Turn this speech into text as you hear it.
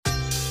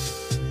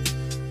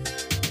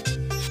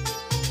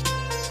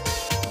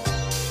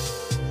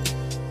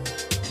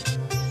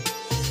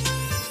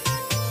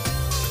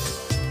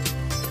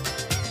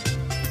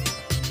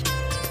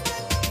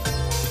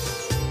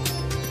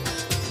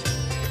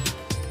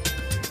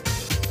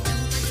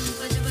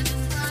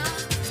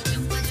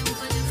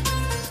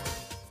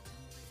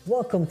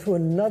Welcome to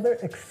another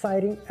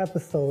exciting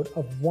episode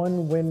of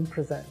One Win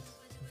Presents.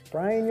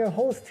 Brian, your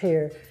host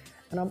here,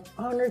 and I'm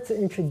honored to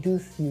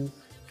introduce you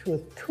to a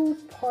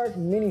two-part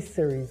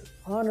mini-series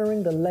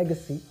honoring the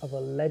legacy of a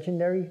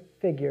legendary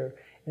figure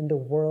in the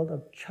world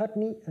of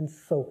chutney and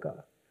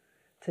soca.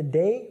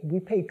 Today, we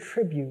pay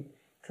tribute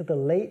to the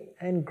late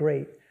and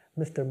great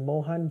Mr.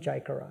 Mohan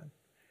Jaikaran.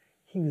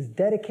 He was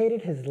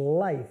dedicated his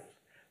life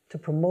to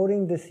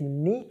promoting this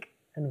unique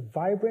and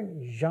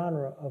vibrant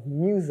genre of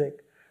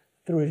music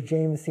through his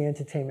JMC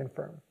Entertainment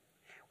firm.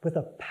 With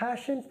a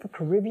passion for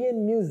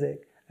Caribbean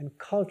music and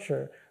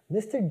culture,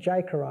 Mr.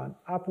 Jaikaran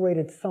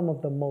operated some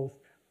of the most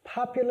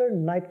popular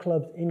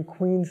nightclubs in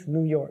Queens,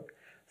 New York,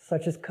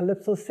 such as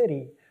Calypso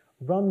City,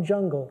 Rum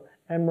Jungle,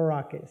 and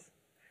Maracas.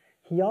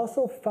 He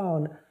also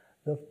found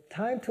the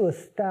time to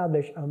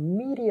establish a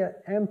media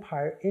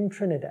empire in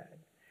Trinidad,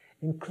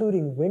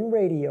 including Win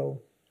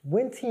Radio,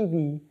 Win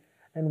TV,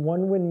 and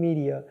One Win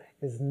Media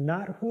is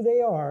not who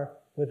they are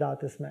without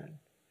this man.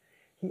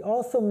 He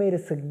also made a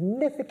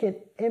significant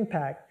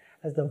impact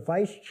as the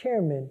vice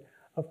chairman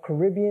of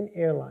Caribbean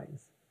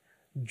Airlines.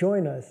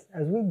 Join us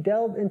as we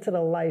delve into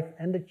the life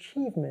and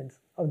achievements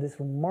of this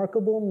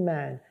remarkable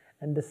man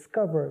and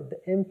discover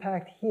the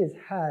impact he has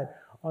had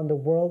on the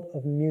world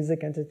of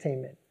music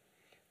entertainment.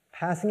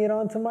 Passing it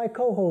on to my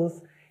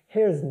co-host,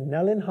 here's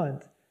Nellin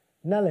Hunt.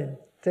 Nellin,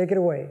 take it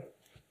away.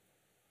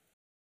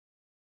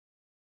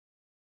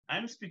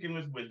 I'm speaking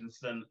with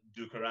Winston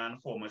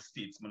Jaikaran, former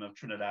statesman of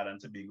Trinidad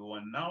and Tobago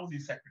and now the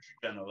Secretary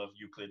General of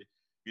Euclid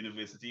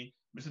University.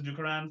 Mr.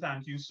 Jaikaran,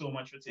 thank you so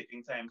much for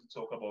taking time to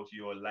talk about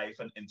your life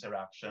and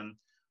interaction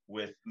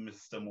with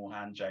Mr.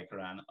 Mohan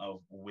Jaikaran of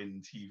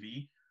Win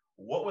TV.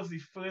 What was the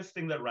first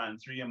thing that ran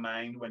through your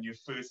mind when you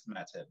first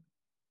met him?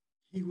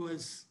 He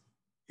was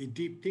a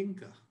deep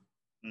thinker.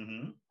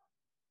 Mm-hmm.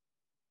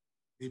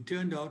 It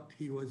turned out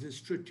he was a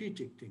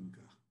strategic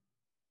thinker.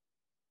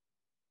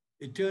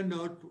 It turned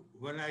out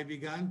when I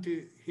began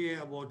to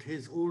hear about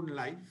his own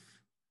life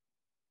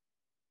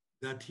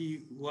that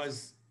he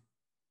was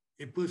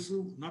a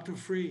person not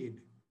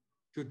afraid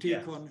to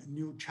take on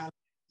new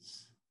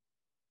challenges.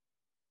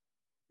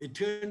 It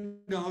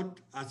turned out,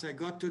 as I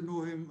got to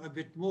know him a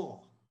bit more,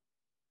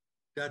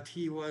 that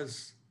he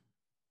was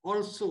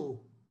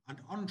also an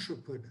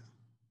entrepreneur.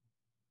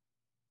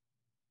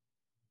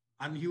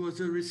 And he was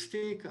a risk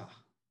taker.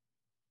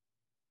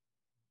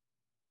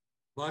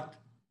 But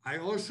I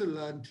also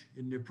learned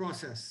in the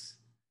process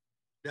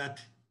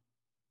that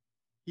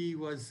he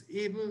was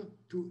able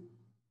to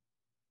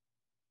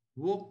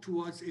work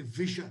towards a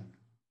vision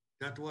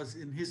that was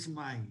in his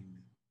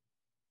mind,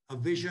 a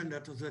vision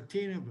that was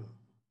attainable,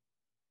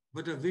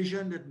 but a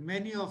vision that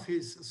many of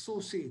his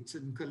associates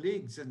and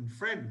colleagues and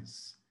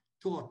friends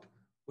thought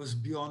was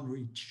beyond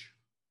reach.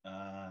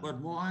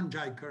 But Mohan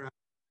Jaikaran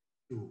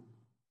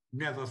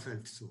never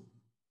felt so.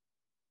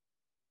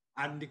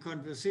 And the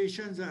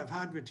conversations I've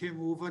had with him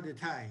over the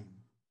time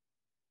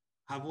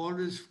have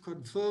always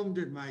confirmed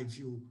in my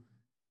view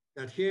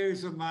that here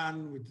is a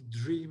man with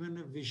a dream and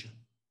a vision,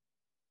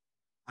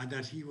 and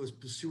that he was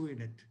pursuing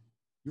it,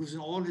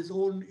 using all his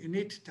own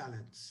innate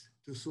talents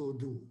to so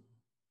do.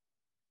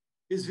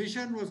 His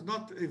vision was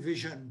not a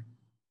vision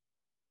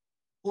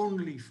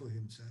only for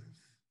himself.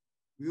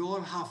 We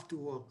all have to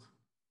work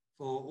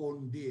for our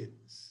own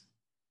beings.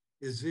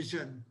 His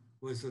vision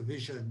was a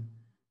vision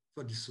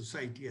for the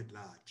society at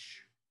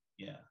large.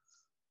 Yeah.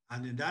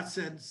 And in that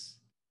sense,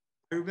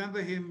 I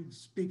remember him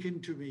speaking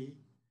to me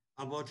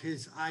about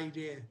his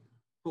idea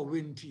for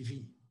Win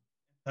TV.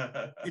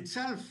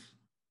 Itself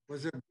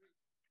was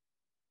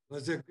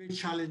a great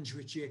challenge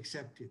which he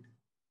accepted.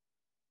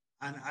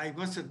 And I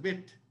must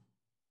admit,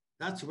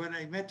 that's when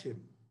I met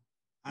him.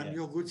 And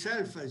your good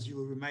self, as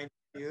you reminded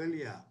me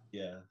earlier.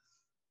 Yeah.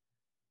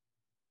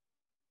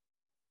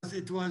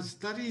 It was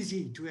not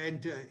easy to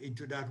enter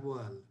into that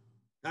world,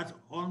 that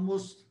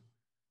almost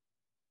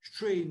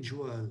strange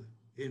world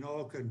in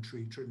our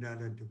country, Trinidad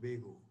and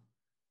Tobago.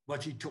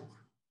 But he took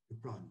the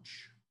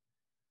plunge.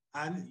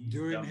 And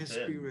during his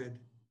period,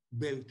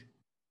 built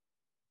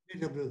a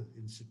formidable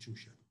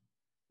institution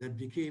that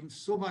became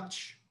so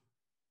much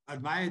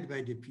admired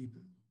by the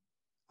people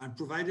and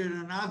provided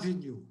an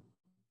avenue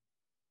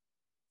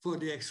for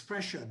the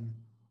expression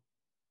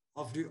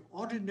of the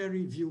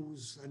ordinary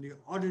views and the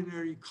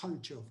ordinary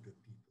culture of the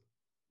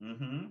people.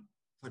 Mm-hmm.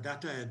 For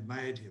that, I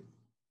admired him.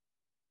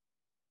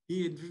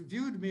 He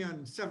interviewed me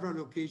on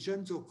several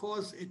occasions, or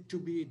caused it to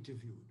be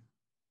interviewed.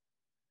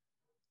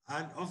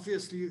 And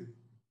obviously,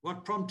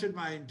 what prompted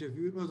my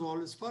interview was all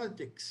his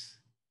politics.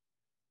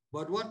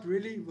 But what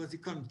really was the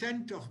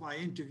content of my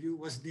interview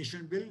was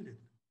nation building.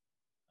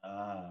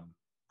 And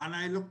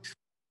I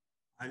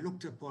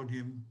looked upon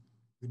him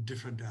with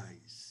different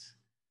eyes.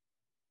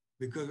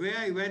 Because where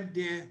I went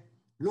there,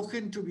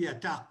 looking to be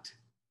attacked,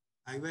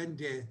 I went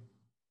there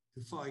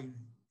to find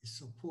a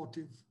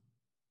supportive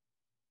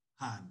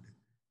hand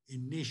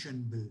in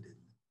nation building.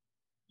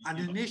 And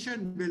in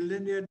nation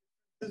building, there are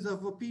differences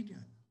of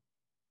opinion.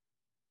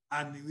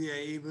 And we are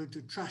able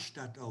to trash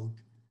that out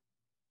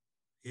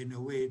in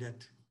a way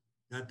that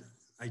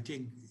I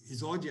think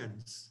his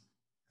audience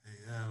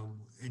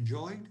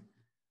enjoyed,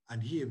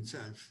 and he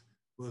himself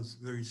was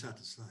very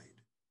satisfied.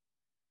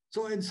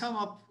 So in sum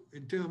up,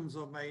 in terms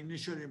of my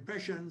initial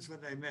impressions when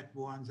I met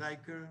Mohan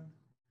Jaikaran,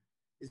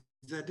 is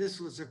that this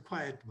was a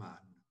quiet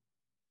man,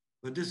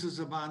 but this was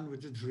a man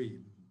with a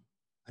dream.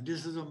 And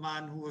this is a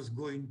man who was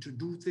going to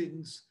do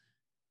things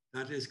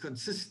that is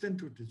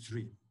consistent with his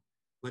dream.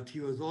 But he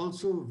was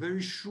also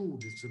very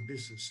shrewd as a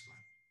businessman.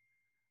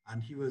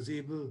 And he was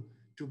able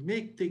to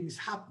make things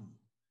happen.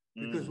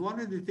 Because one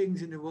of the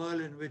things in the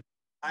world in which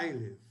I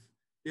live,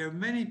 there are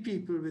many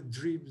people with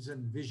dreams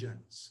and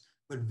visions,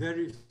 but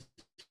very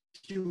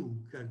few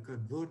can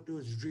convert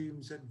those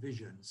dreams and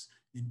visions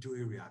into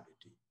a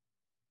reality.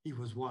 He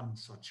was one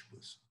such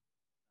person.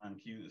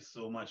 Thank you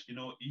so much. You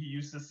know, he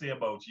used to say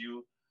about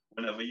you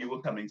whenever you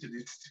were coming to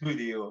the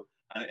studio,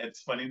 and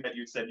it's funny that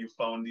you said you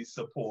found the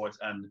support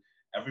and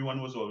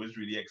everyone was always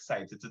really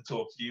excited to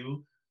talk to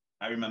you.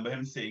 I remember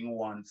him saying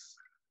once,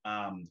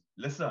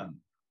 listen,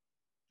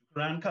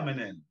 Duran coming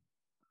in,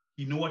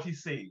 he know what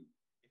he's saying.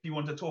 If he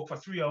want to talk for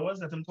 3 hours,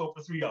 let him talk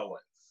for 3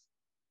 hours.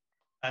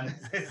 And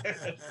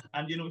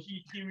and you know,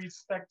 he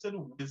respected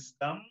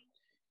wisdom,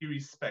 he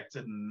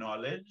respected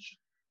knowledge,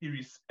 he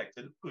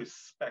respected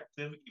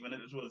perspective, even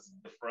if it was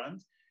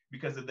different,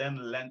 because it then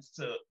lent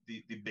to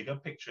the bigger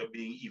picture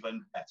being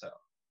even better.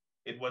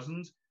 It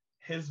wasn't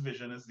his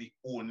vision is the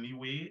only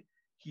way.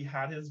 He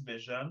had his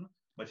vision,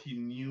 but he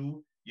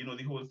knew, you know,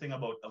 the whole thing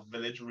about a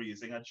village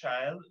raising a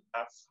child,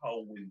 that's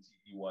how Winty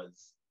he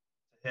was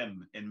to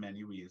him in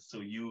many ways. So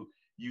you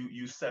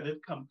said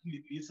it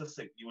completely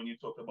succinctly when you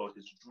talked about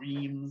his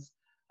dreams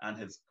and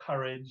his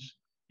courage.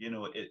 You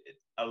know,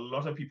 a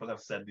lot of people have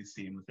said the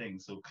same thing.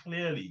 So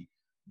clearly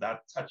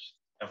that touched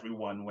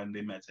everyone when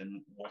they met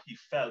him, what he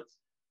felt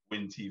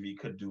Win TV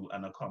could do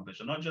and accomplish.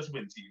 And not just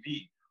Win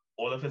TV,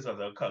 all of his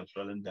other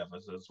cultural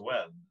endeavors as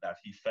well, that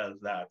he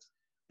felt that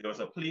there was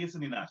a place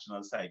in the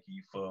national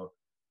psyche for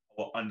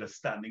our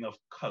understanding of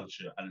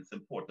culture and its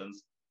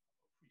importance,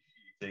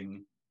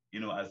 appreciating, you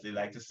know, as they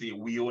like to say,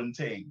 we own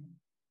thing.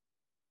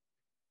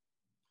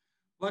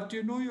 But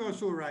you know, you're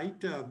so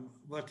right.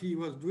 But he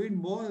was doing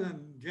more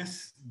than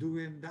just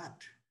doing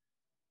that.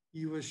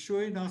 He was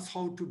showing us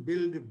how to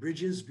build the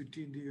bridges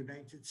between the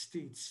United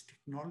States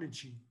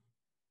technology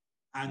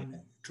and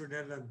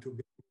Trinidad and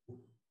Tobago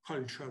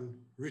cultural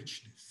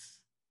richness.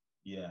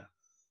 Yeah.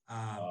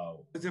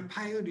 Wow. He was a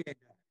pioneer in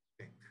that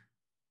respect.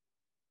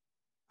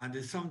 And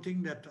it's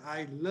something that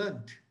I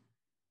learned.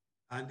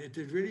 And it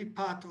is really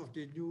part of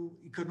the new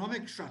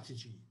economic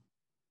strategy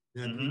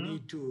that we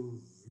need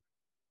to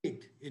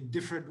it in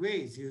different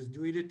ways. He was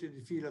doing it in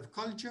the field of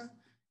culture,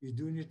 he's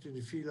doing it in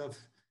the field of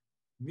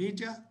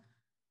media,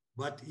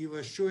 but he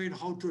was showing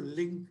how to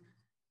link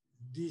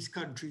these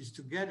countries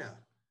together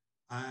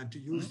and to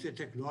use the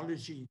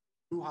technology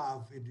you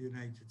have in the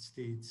United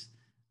States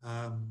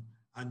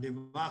and the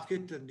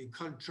market and the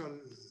cultural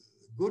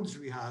goods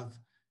we have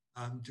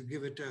to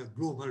give it a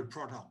global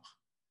product.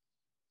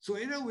 So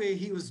in a way,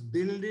 he was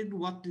building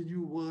what the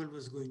new world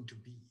was going to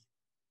be.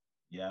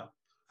 Yeah.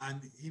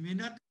 And he may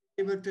not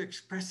be able to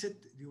express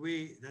it the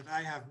way that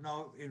I have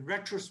now in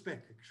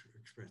retrospect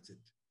expressed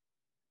it.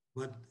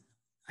 But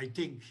I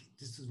think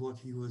this is what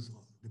he was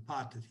on, the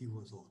path that he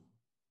was on.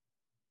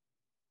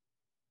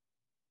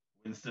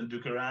 Winston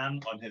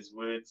Dukaran on his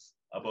words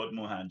about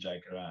Mohan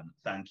Jaikaran.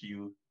 Thank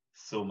you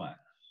so much.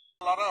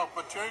 A lot of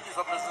opportunities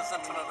for business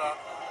in Trinidad,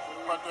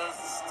 but there's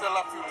still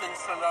a few things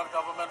Trinidad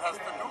government has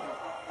to do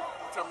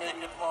to make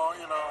it more,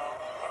 you know,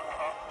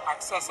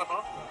 accessible.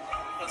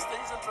 There's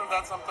things in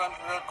Trinidad sometimes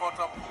you get caught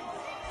up,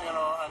 you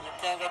know, and you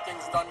can't get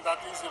things done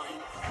that easily,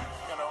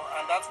 you know,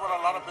 and that's what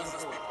a lot of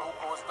business people who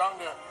goes down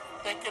there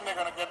thinking they're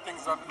going to get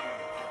things done.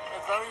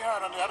 It's very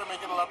hard, and you have to make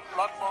it a lot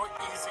more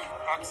easy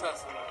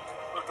access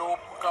to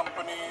open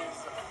companies,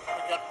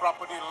 to get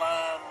property,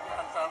 land,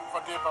 and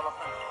for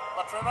development.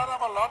 But Trinidad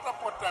have a lot of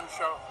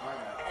potential,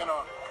 you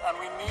know, and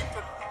we need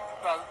to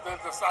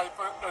diversify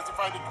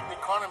the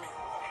economy.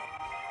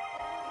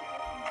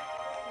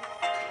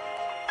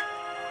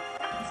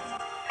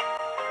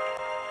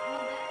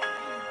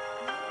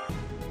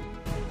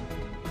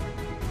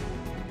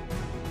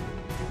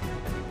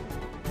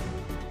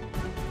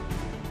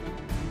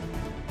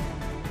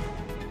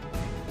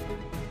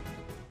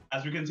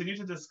 As we continue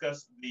to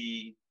discuss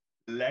the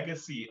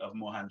legacy of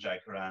Mohan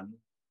Jaikaran,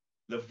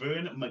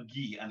 Laverne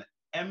McGee, an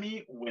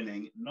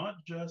Emmy-winning, not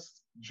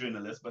just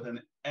journalist, but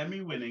an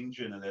Emmy-winning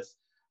journalist,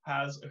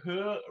 has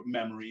her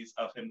memories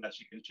of him that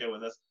she can share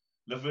with us.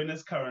 Laverne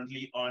is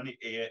currently on the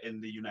air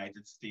in the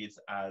United States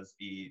as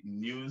a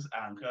news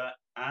anchor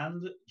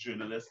and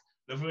journalist.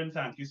 Laverne,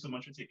 thank you so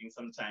much for taking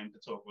some time to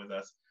talk with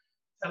us.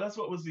 Tell us,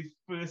 what was the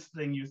first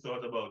thing you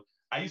thought about?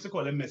 I used to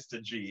call him Mr.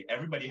 J.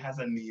 Everybody has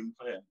a name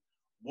for him.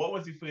 What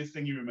was the first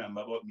thing you remember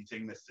about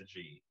meeting Mr.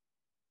 J?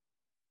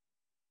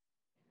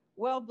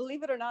 Well,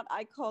 believe it or not,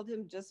 I called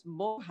him just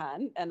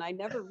Mohan, and I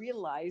never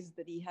realized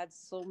that he had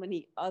so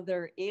many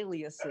other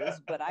aliases,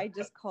 but I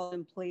just called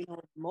him plain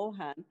old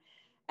Mohan.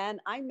 And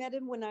I met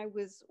him when I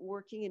was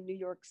working in New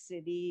York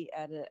City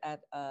at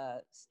a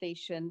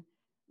station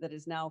that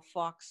is now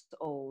Fox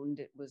owned.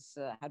 It was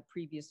had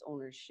previous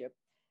ownership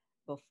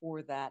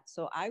before that.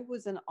 So I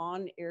was an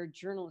on-air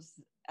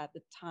journalist at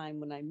the time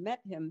when I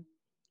met him,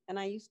 and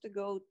I used to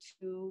go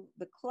to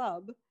the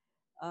club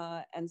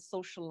and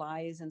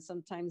socialize. And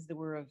sometimes there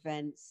were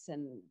events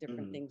and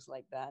different Mm-hmm. things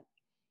like that.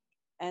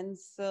 And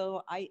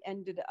so I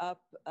ended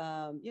up,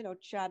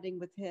 chatting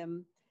with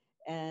him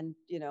and,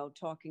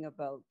 talking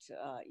about,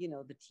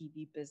 the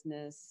TV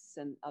business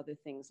and other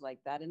things like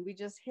that. And we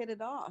just hit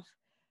it off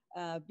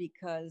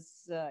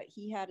because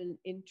he had an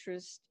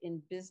interest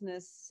in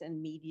business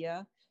and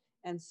media,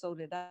 and so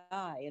did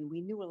I. And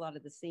we knew a lot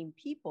of the same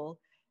people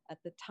at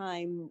the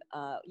time.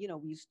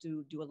 We used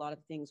to do a lot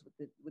of things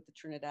with the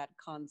Trinidad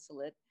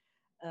consulate,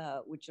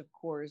 which of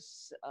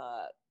course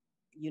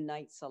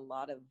unites a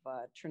lot of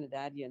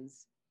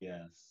Trinidadians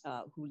Yes.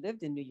 who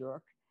lived in New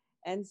York.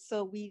 And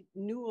so we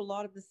knew a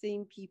lot of the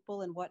same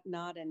people and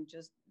whatnot, and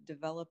just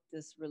developed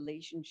this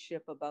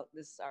relationship about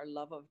this, our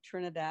love of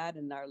Trinidad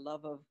and our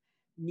love of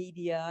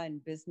media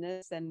and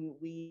business. And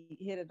we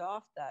hit it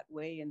off that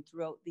way. And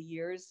throughout the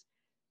years,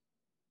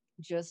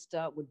 just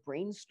would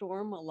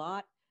brainstorm a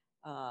lot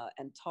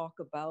and talk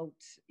about,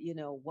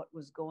 what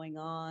was going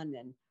on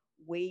and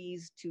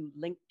ways to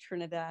link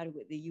Trinidad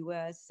with the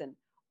US and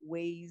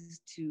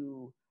ways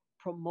to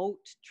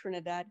promote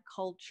Trinidad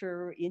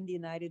culture in the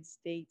United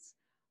States.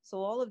 So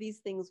all of these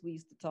things we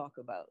used to talk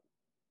about.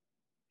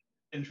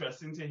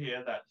 Interesting to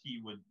hear that he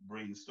would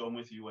brainstorm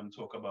with you and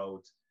talk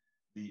about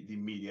the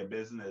media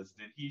business.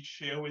 Did he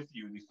share with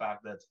you the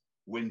fact that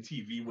Win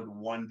TV would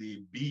one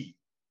day be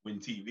Win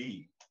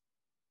TV?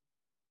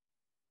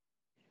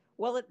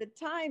 Well, at the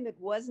time, it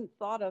wasn't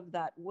thought of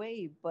that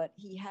way, but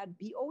he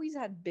always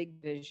had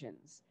big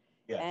visions,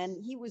 Yes. and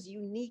he was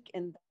unique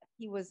in that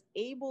he was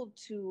able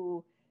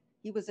to.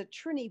 He was a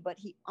Trini, but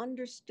he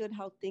understood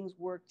how things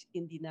worked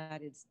in the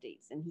United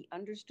States, and he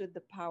understood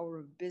the power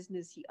of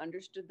business. He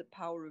understood the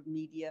power of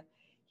media.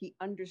 He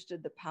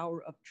understood the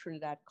power of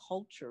Trinidad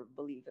culture,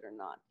 believe it or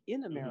not,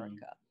 in Mm-hmm.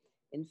 America.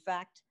 In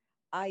fact,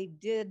 I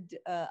did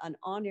an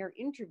on-air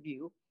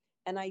interview,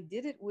 and I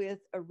did it with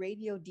a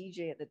radio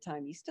DJ at the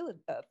time. He's still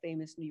a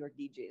famous New York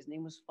DJ. His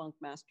name was Funk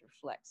Master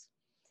Flex.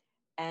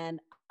 And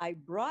I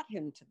brought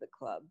him to the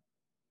club,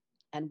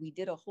 and we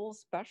did a whole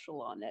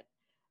special on it.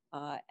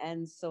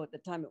 And so at the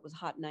time, it was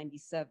Hot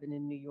 97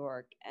 in New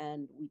York.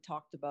 And we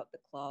talked about the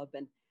club,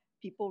 and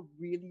people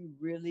really,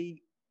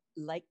 really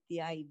liked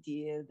the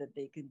idea that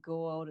they could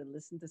go out and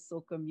listen to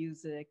soca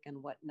music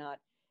and whatnot.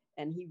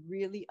 And he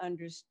really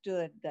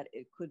understood that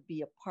it could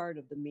be a part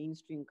of the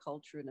mainstream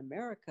culture in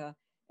America,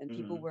 and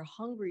people Mm-hmm. were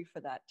hungry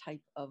for that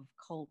type of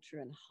culture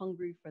and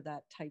hungry for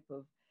that type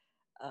of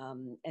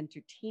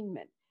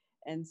entertainment.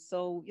 And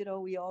so,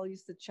 we all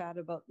used to chat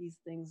about these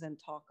things and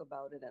talk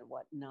about it and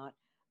whatnot.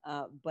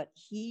 But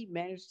he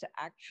managed to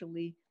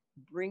actually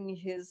bring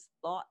his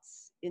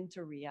thoughts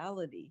into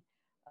reality.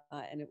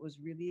 And it was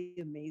really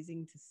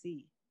amazing to see.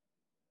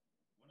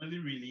 One of the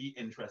really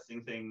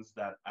interesting things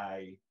that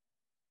I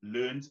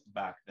learned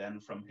back then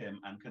from him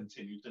and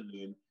continue to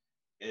learn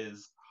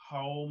is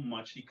how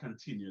much he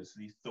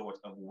continuously thought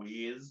of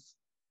ways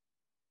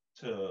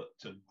to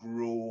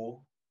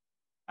grow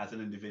as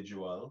an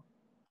individual,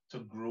 to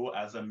grow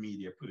as a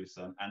media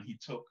person, and he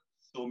took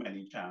so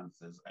many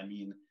chances. I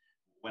mean,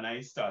 when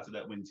I started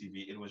at Win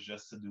TV, it was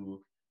just to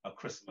do a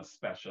Christmas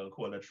special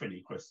called a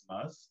Trini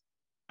Christmas,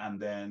 and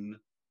then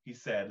he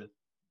said,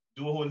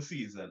 "Do a whole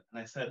season,"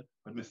 and I said,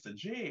 "But Mr.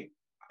 J,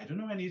 I don't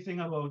know anything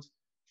about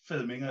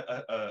filming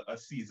a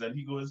season."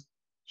 He goes,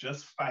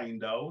 "Just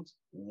find out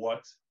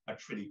what a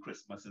Trini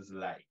Christmas is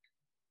like.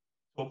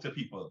 Talk to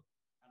people."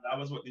 And that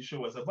was what the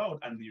show was about.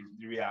 And the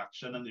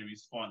reaction and the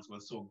response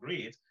was so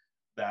great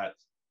that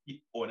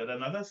he ordered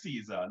another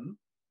season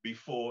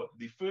before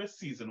the first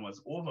season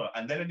was over.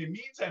 And then in the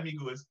meantime, he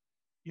goes,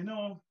 "You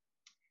know,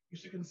 you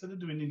should consider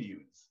doing the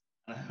news."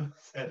 And I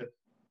said,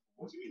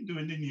 "What do you mean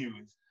doing the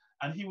news?"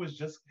 And he was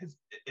just,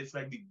 it's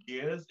like the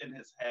gears in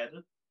his head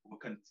were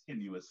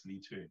continuously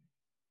turning,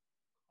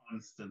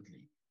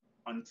 constantly,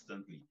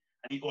 constantly.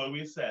 And he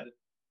always said,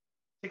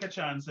 take a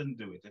chance and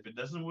do it. If it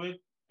doesn't work,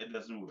 it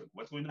doesn't work.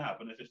 What's going to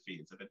happen if it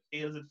fails? If it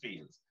fails, it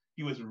fails.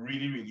 He was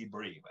really, really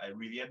brave. I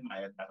really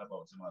admired that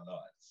about him a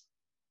lot.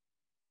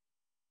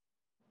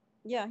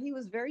 Yeah, he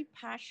was very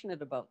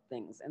passionate about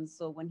things. And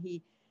so when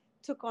he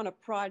took on a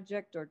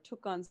project or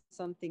took on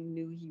something new,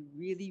 he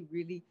really,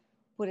 really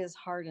put his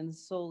heart and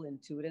soul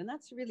into it. And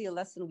that's really a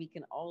lesson we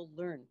can all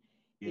learn.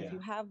 If Yeah. you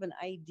have an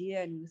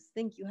idea and you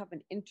think you have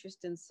an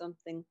interest in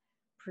something,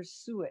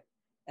 pursue it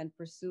and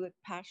pursue it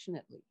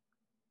passionately.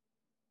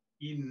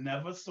 He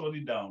never saw the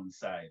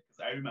downside. Because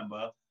I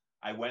remember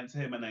I went to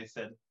him and I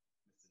said,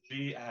 "Mr.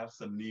 G, I have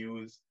some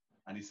news."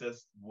 And he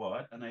says,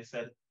 "What?" And I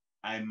said,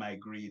 "I'm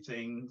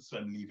migrating, so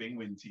I'm leaving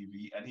Win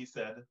TV." And he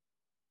said,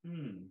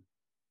 "Hmm,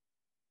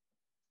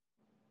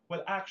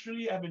 well,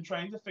 actually, I've been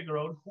trying to figure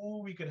out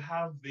who we could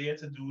have there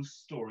to do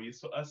stories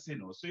for us, you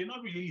know. So you're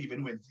not really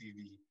leaving Win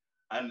TV."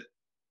 And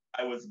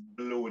I was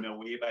blown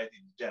away by the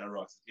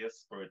generosity of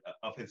spirit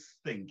of his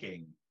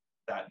thinking.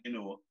 That, he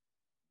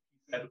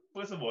said,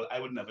 first of all, I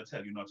would never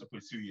tell you not to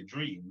pursue your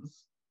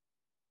dreams,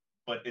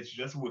 but it's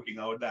just working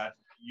out that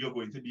you're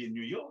going to be in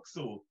New York.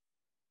 So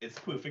it's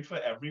perfect for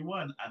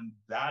everyone. And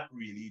that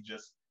really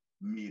just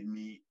made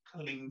me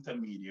cling to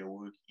media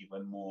work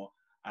even more.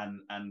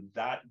 And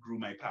that grew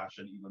my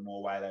passion even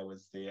more while I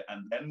was there.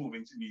 And then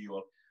moving to New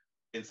York,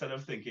 instead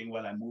of thinking,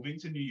 well, I'm moving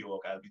to New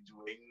York, I'll be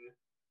doing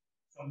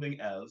something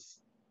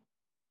else,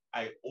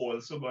 I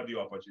also got the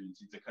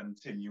opportunity to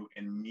continue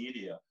in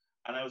media.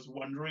 And I was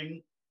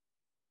wondering,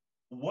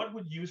 what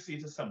would you say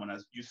to someone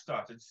as you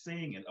started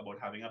saying it about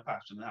having a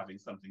passion and having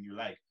something you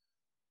like?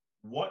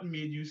 What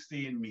made you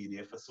stay in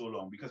media for so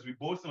long? Because we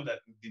both know that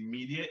the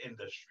media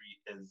industry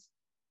is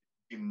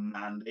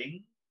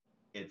demanding,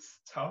 it's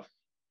tough,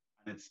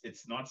 and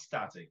it's not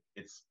static.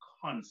 It's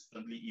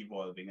constantly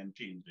evolving and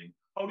changing.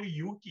 How do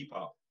you keep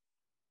up?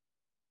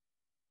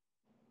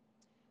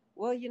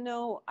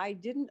 Well, I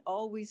didn't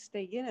always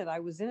stay in it. I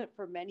was in it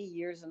for many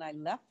years and I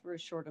left for a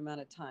short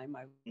amount of time.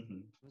 I was Hmm.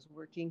 working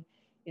in a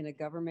government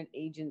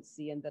agency and then I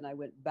went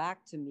back to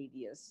media.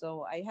 So I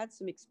had some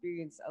experience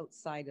outside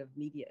of media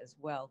as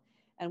well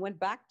and went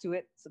back to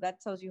it. So that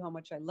tells you how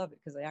much I love it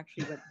because I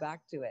actually went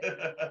back to it.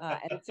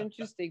 And it's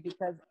interesting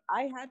because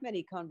I had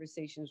many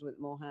conversations with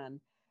Mohan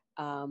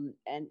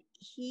and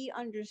he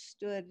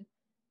understood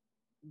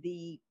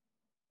the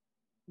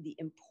the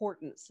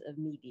importance of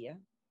media.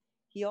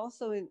 He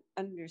also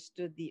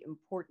understood the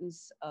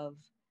importance of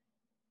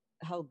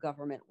how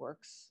government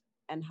works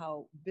and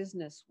how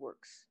business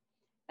works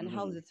and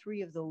how Hmm. the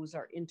three of those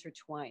are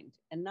intertwined.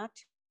 And not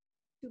too many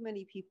people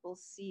see that.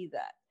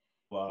 They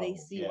see, well, I'm Wow.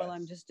 just in one Yes.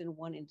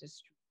 industry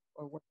or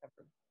whatever.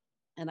 And I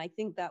think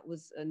that was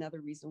another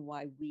reason why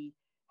we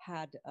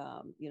had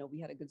a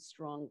good,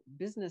 strong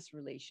business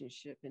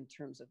relationship in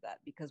terms of that,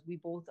 because we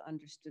both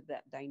understood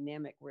that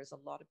dynamic, whereas a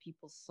lot of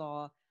people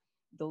saw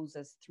those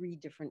as three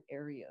different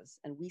areas,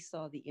 and we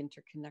saw the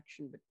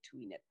interconnection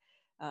between it.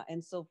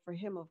 And so for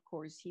him, of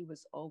course, he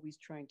was always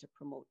trying to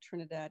promote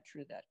Trinidad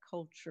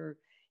culture.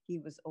 He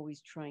was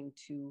always trying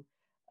to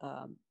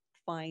um,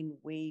 find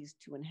ways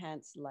to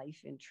enhance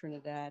life in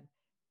Trinidad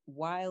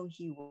while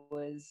he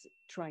was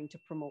trying to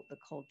promote the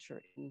culture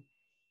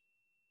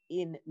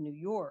in New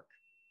York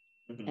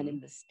and in Hmm.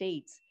 the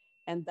States.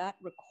 And that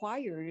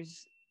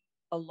requires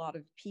a lot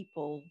of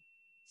people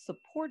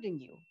supporting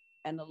you.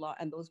 And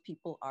those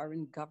people are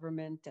in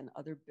government and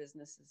other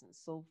businesses and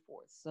so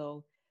forth.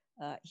 So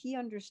he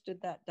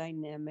understood that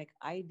dynamic.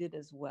 I did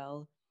as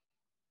well.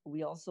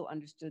 We also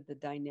understood the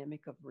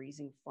dynamic of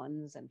raising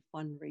funds and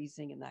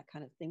fundraising and that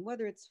kind of thing,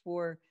 whether it's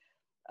for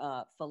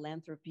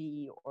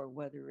philanthropy or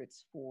whether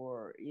it's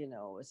for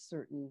a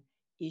certain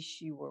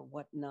issue or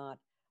whatnot.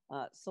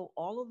 So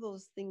all of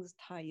those things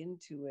tie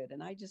into it,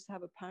 and I just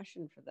have a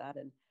passion for that.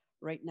 And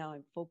right now,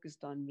 I'm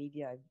focused on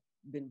media.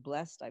 I've been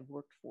blessed. I've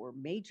worked for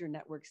major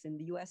networks in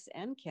the U.S.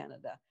 and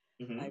Canada.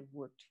 Hmm. I've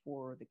worked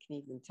for the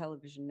Canadian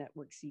television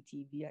network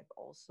CTV. I've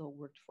also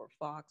worked for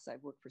Fox.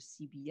 I've worked for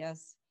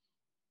CBS.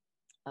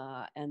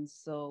 And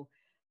so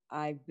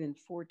I've been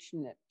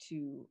fortunate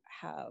to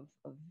have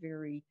a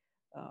very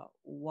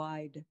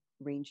wide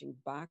ranging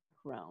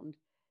background.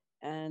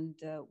 And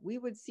we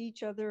would see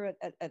each other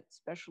at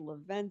special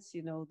events.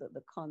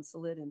 The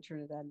consulate in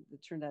Trinidad, the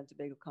Trinidad and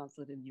Tobago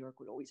consulate in New York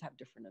would always have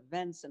different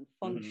events and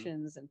Hmm.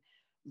 functions and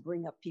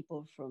bring up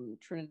people from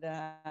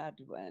Trinidad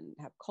and have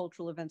cultural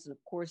events. And of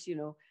course,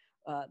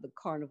 the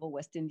carnival,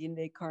 West Indian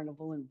Day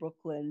Carnival in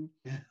Brooklyn,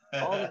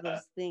 all of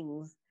those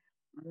things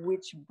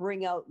which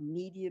bring out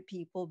media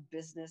people,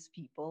 business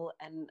people,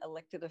 and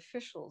elected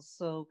officials.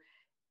 So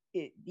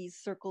these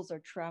circles are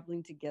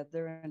traveling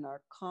together, and our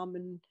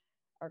common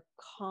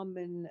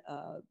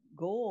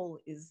goal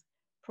is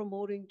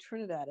promoting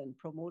Trinidad and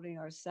promoting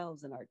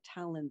ourselves and our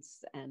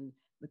talents and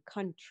the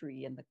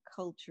country and the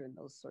culture and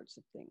those sorts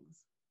of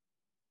things.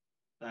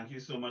 Thank you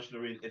so much,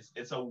 Lorraine.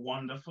 It's a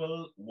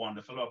wonderful,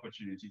 wonderful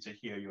opportunity to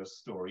hear your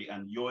story,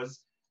 and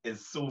yours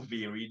is so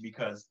varied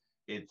because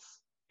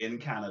it's in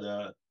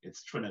Canada,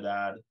 it's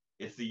Trinidad,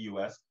 it's the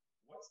U.S.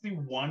 What's the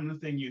one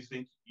thing you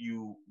think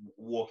you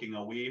walking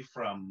away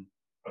from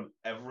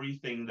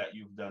everything that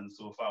you've done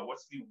so far?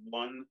 What's the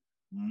one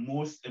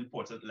most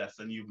important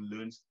lesson you've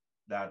learned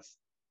that's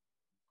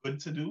good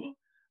to do,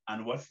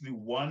 and what's the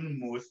one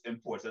most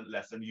important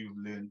lesson you've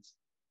learned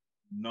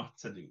not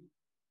to do?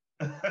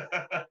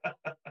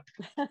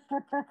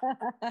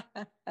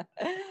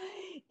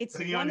 It's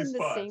Putting you on one the and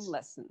the spot. same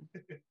lesson.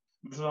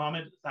 Mr.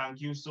 Ahmed,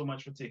 thank you so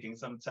much for taking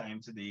some time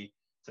today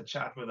to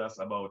chat with us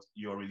about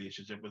your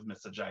relationship with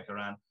Mr.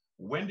 Jaikaran.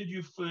 When did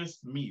you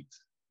first meet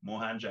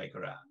Mohan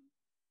Jaikaran?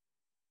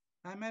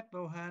 I met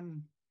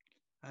Mohan,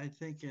 I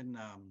think, in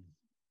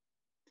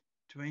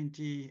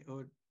 20,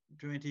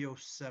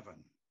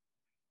 2007.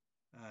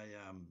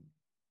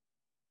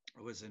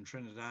 I was in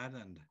Trinidad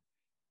and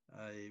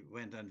I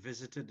went and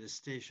visited the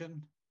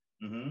station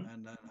Mm-hmm.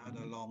 and had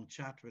a long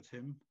chat with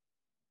him.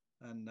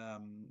 And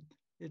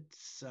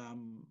it's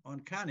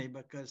uncanny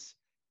because,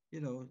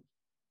 you know,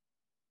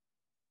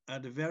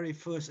 at the very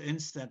first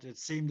instant, it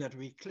seemed that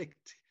we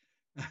clicked.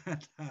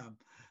 And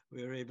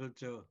we were able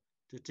to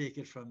take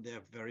it from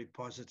there very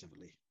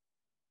positively.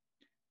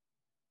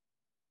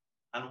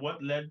 And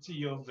what led to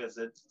your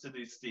visit to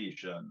the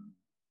station?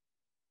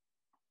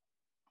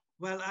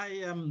 Well,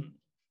 I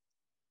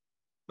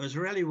was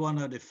really one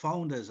of the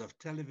founders of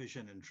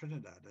television in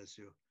Trinidad, as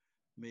you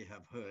may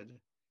have heard.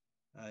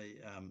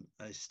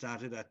 I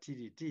started at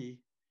TDT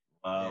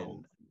Wow.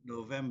 in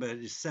November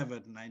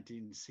 7th,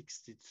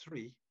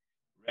 1963.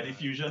 Ready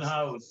Fusion Just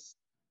House.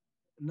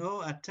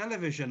 no, a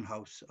television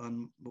house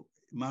on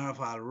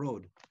Maraval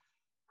Road.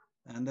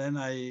 And then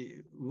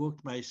I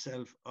worked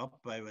myself up.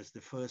 I was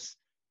the first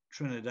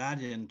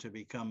Trinidadian to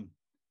become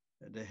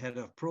the head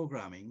of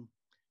programming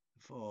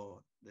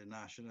for the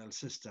national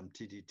system,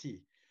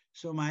 TDT.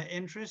 So my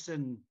interest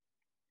in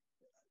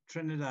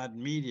Trinidad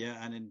media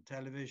and in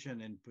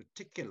television in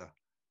particular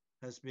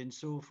has been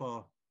so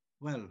for,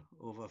 well,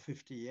 over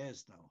 50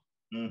 years now.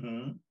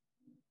 Mm-hmm.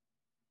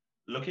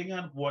 Looking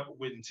at what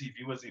Win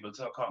TV was able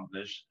to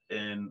accomplish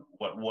in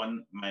what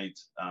one might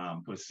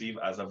perceive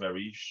as a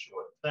very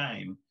short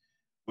time,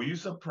 were you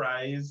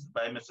surprised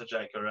by Mr.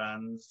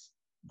 Jaikaran's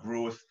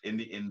growth in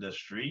the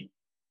industry?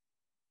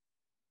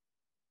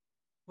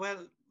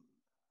 Well,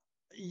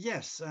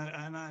 yes,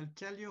 and I'll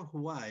tell you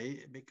why,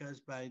 because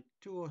by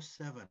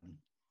 2007,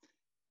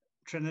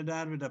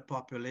 Trinidad, with a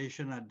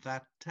population at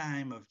that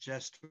time of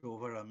just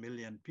over 1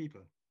 million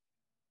people,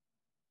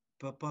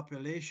 per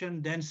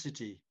population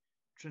density,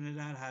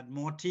 Trinidad had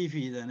more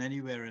TV than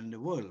anywhere in the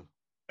world.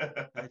 I,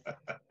 th-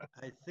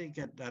 I think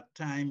at that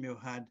time you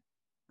had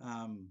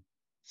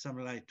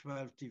something like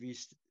 12 TV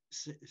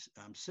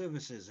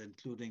services,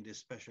 including the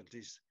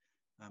specialties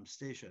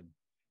station.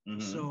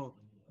 Mm-hmm. So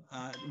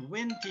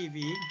Win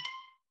TV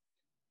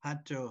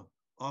had to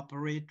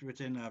operate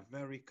within a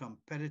very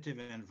competitive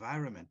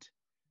environment.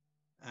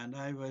 And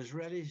I was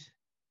really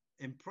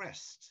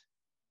impressed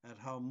at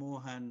how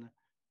Mohan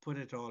put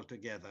it all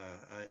together.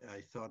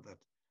 I thought that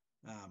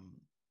um,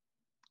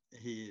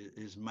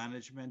 his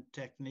management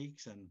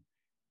techniques and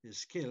his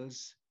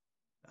skills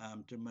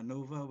to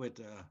maneuver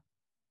with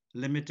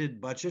limited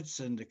budgets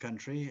in the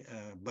country,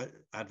 but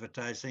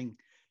advertising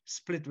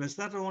split was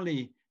not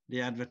only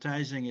the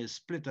advertising is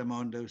split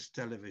among those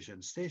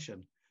television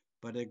stations,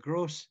 but a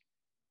gross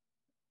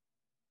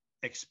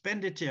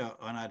expenditure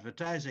on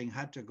advertising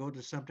had to go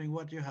to something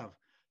what you have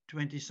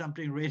 20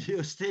 something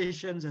radio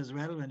stations as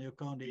well when you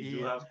count We do the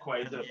AM have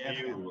quite and a the FM.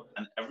 few,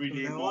 and every So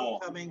day they're all more.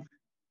 coming,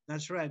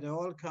 that's right, they're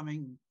all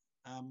coming.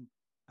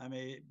 I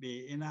may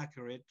be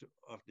inaccurate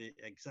of the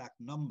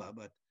exact number,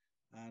 but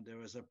there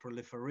was a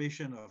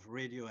proliferation of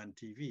radio and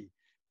TV.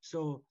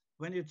 So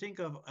when you think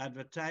of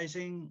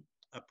advertising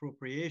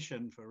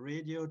appropriation for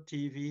radio,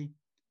 TV,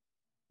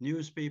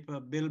 newspaper,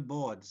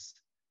 billboards,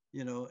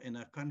 in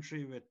a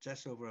country with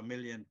just over 1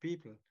 million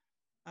people,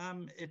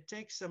 it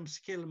takes some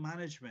skill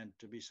management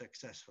to be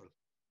successful.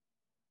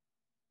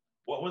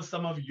 What was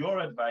some of your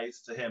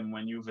advice to him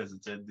when you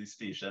visited the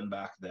station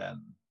back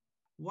then?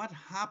 What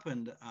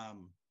happened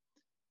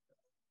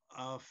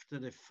after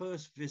the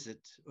first visit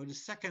or the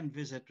second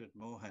visit with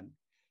Mohan?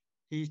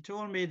 He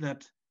told me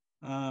that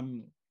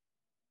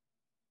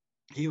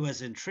he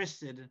was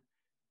interested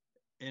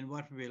in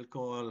what we'll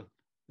call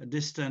a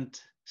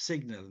distant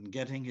signal and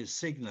getting his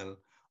signal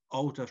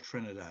out of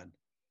Trinidad.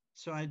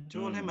 So I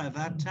told him at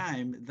that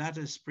time, that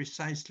is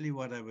precisely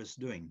what I was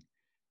doing.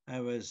 I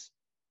was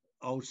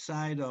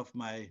outside of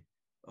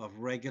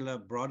regular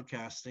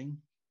broadcasting.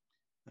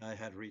 I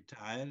had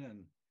retired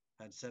and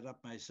had set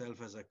up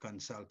myself as a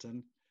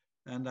consultant.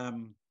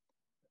 And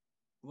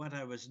what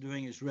I was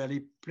doing is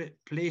really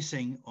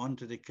placing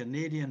onto the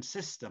Canadian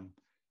system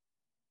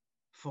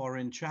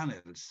foreign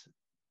channels.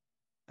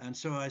 And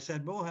so I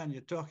said, Mohan,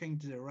 you're talking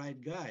to the right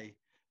guy,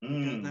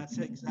 because that's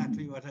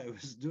exactly what I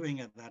was doing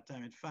at that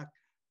time. In fact,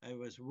 I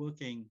was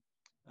working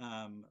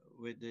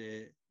with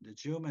the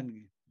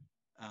German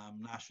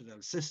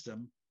national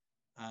system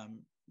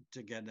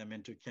to get them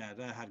into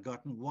Canada. I had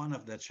gotten one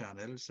of the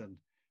channels and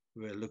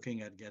we were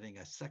looking at getting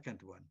a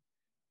second one.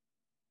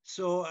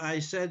 So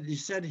he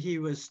said he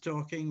was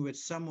talking with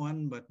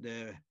someone, but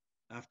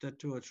after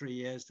 2 or 3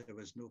 years, there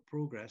was no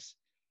progress.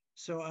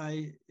 So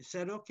I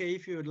said, okay,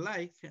 if you would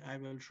like, I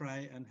will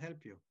try and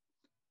help you.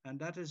 And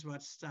that is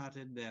what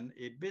started then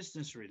a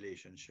business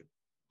relationship.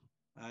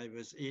 I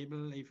was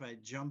able, if I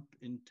jump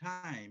in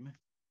time,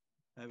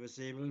 I was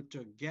able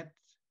to get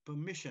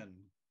permission.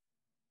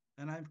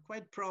 And I'm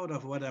quite proud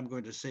of what I'm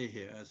going to say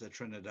here as a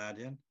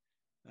Trinidadian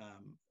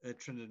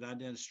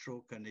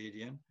stroke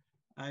Canadian.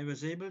 I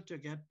was able to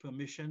get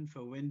permission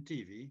for Win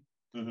TV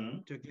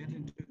to get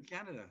into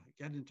Canada,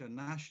 get into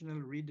national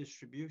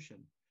redistribution.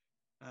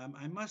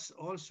 I must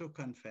also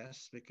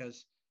confess,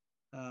 because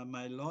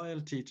my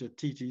loyalty to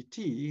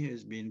TTT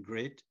has been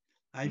great.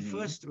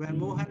 When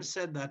Mohan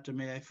said that to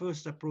me, I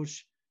first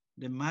approached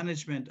the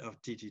management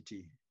of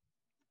TTT,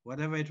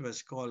 whatever it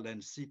was called,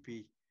 and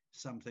CP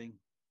something.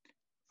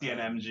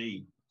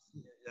 CNMG.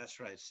 That's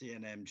right,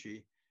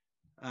 CNMG.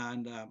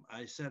 And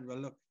I said, well,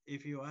 look,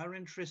 if you are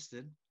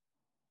interested,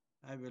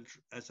 I will,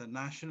 as a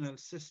national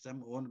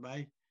system owned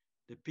by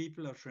the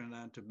people of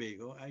Trinidad and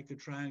Tobago, I could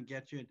try and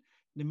get you in.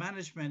 The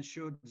management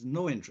showed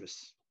no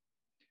interest.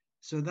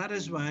 So that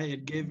is why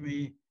it gave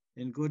me,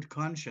 in good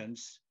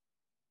conscience,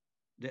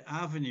 the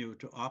avenue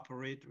to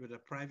operate with a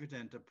private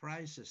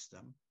enterprise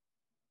system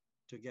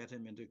to get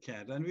him into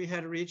Canada. And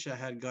I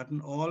had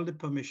gotten all the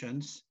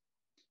permissions.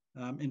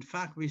 In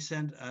fact, we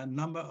sent a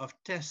number of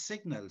test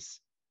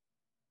signals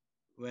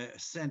were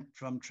sent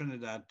from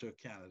Trinidad to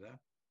Canada.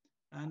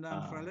 And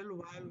for a little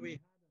while, we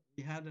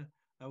had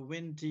a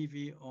WIN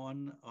TV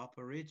on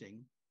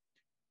operating.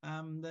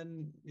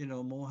 Then,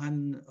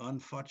 Mohan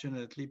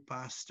unfortunately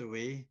passed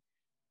away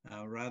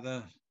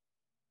rather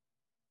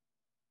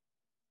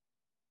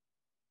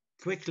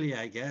quickly,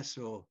 I guess,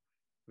 or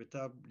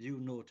without due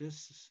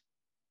notice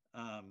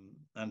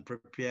and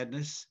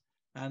preparedness.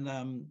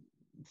 And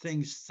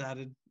things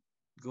started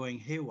going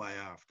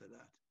haywire after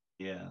that.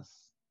 Yes,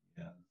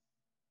 yes.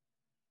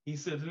 He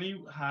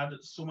certainly had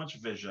so much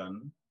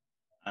vision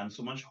and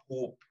so much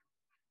hope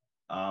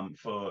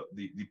for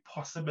the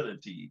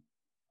possibility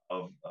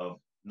of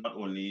not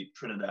only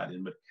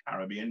Trinidadian but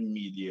Caribbean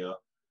media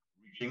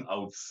reaching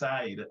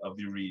outside of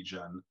the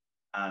region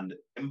and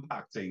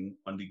impacting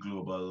on the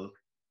global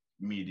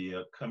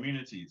media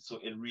community. So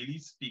it really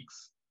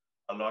speaks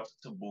a lot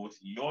to both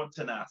your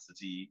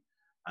tenacity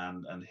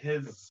and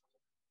his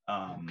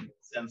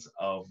sense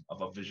of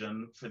a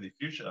vision for the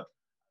future,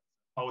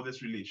 how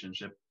this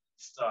relationship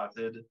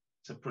started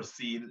to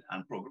proceed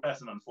and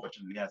progress. And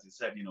unfortunately, as you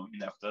said, he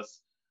left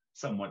us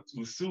somewhat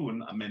too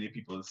soon, many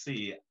people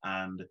say,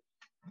 and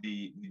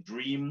the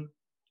dream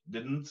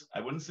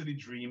I wouldn't say the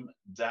dream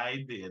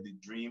died there. The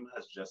dream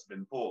has just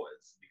been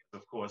paused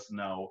because, of course,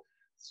 now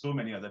so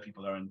many other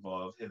people are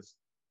involved. His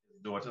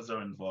daughters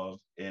are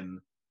involved in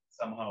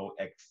somehow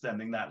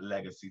extending that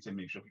legacy to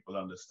make sure people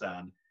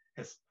understand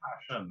his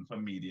passion for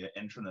media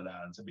in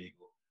Trinidad and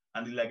Tobago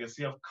and the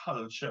legacy of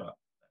culture that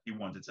he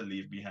wanted to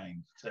leave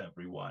behind to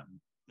everyone.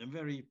 I'm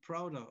very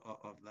proud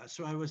of that.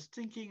 So I was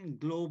thinking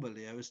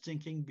globally. I was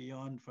thinking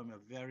beyond from a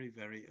very,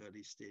 very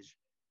early stage.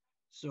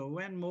 So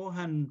when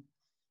Mohan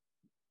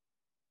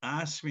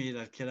asked me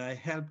that, could I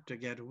help to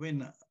get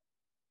WIN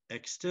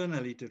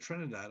externally to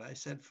Trinidad, I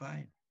said,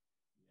 fine.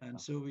 And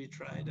so we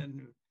tried,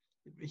 and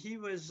he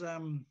was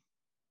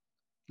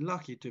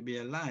lucky to be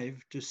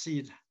alive to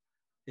see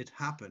it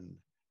happen.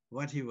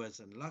 What he was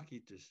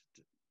unlucky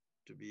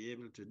to be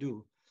able to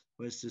do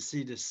was to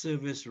see the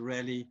service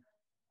really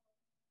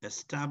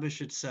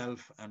establish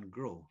itself and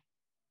grow.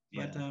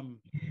 But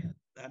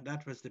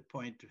that was the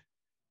point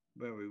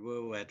where we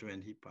were at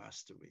when he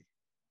passed away.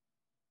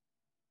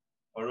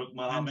 Farooq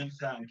Mohammed,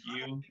 thank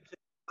you.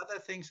 Other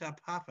things have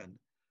happened.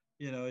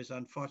 It's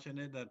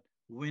unfortunate that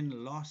WIN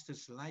lost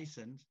its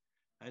license.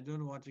 I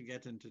don't want to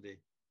get into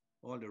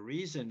all the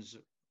reasons,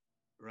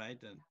 right,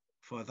 and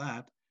for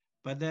that.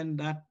 But then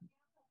that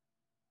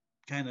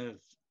kind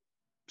of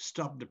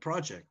stopped the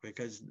project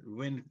because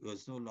WIN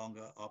was no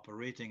longer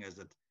operating as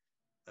a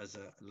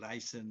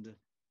licensed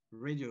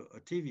radio or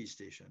TV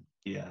station.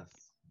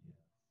 Yes.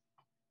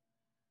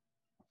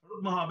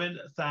 Mohammed,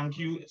 thank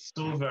you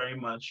so very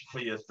much for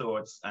your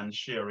thoughts and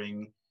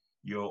sharing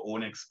your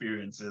own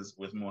experiences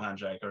with Mohan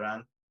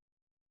Jaikaran.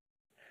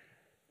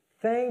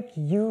 Thank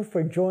you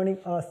for joining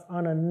us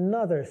on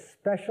another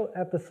special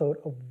episode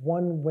of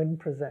One Win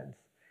Presents.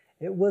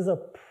 It was a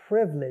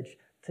privilege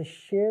to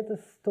share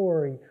the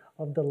story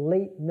of the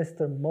late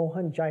Mr.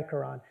 Mohan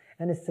Jaikaran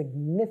and his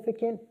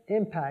significant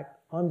impact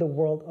on the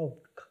world of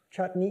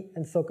chutney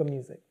and soca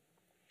music.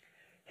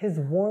 His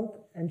warmth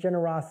and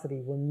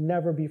generosity will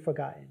never be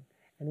forgotten,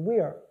 and we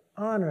are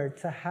honored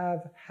to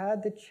have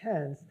had the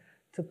chance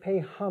to pay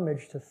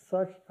homage to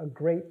such a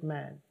great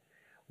man.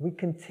 We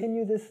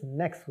continue this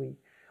next week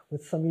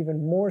with some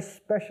even more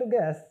special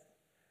guests.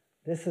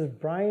 This is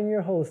Brian,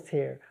 your host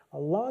here,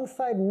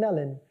 alongside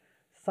Nellen,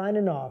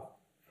 signing off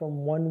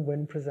from One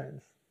Win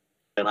Presents.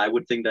 And I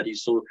would think that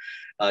he's so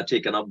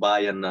taken up by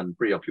and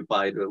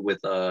preoccupied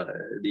with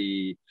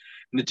the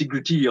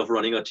nitty-gritty of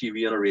running a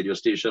TV and a radio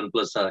station,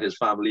 plus his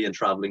family and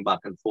traveling back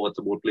and forth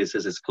to both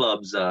places, his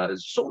clubs,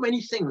 so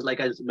many things, like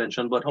I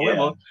mentioned. But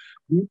however,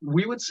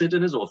 we would sit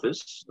in his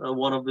office,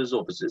 one of his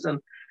offices,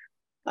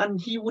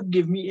 and he would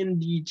give me in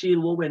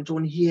detail what went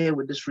on here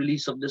with this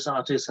release of this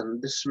artist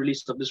and this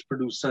release of this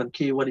producer and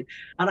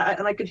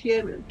I could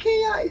hear him,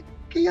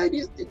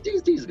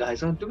 these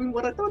guys aren't doing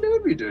what I thought they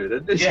would be doing.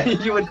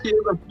 And you would hear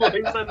the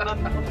voice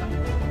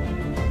and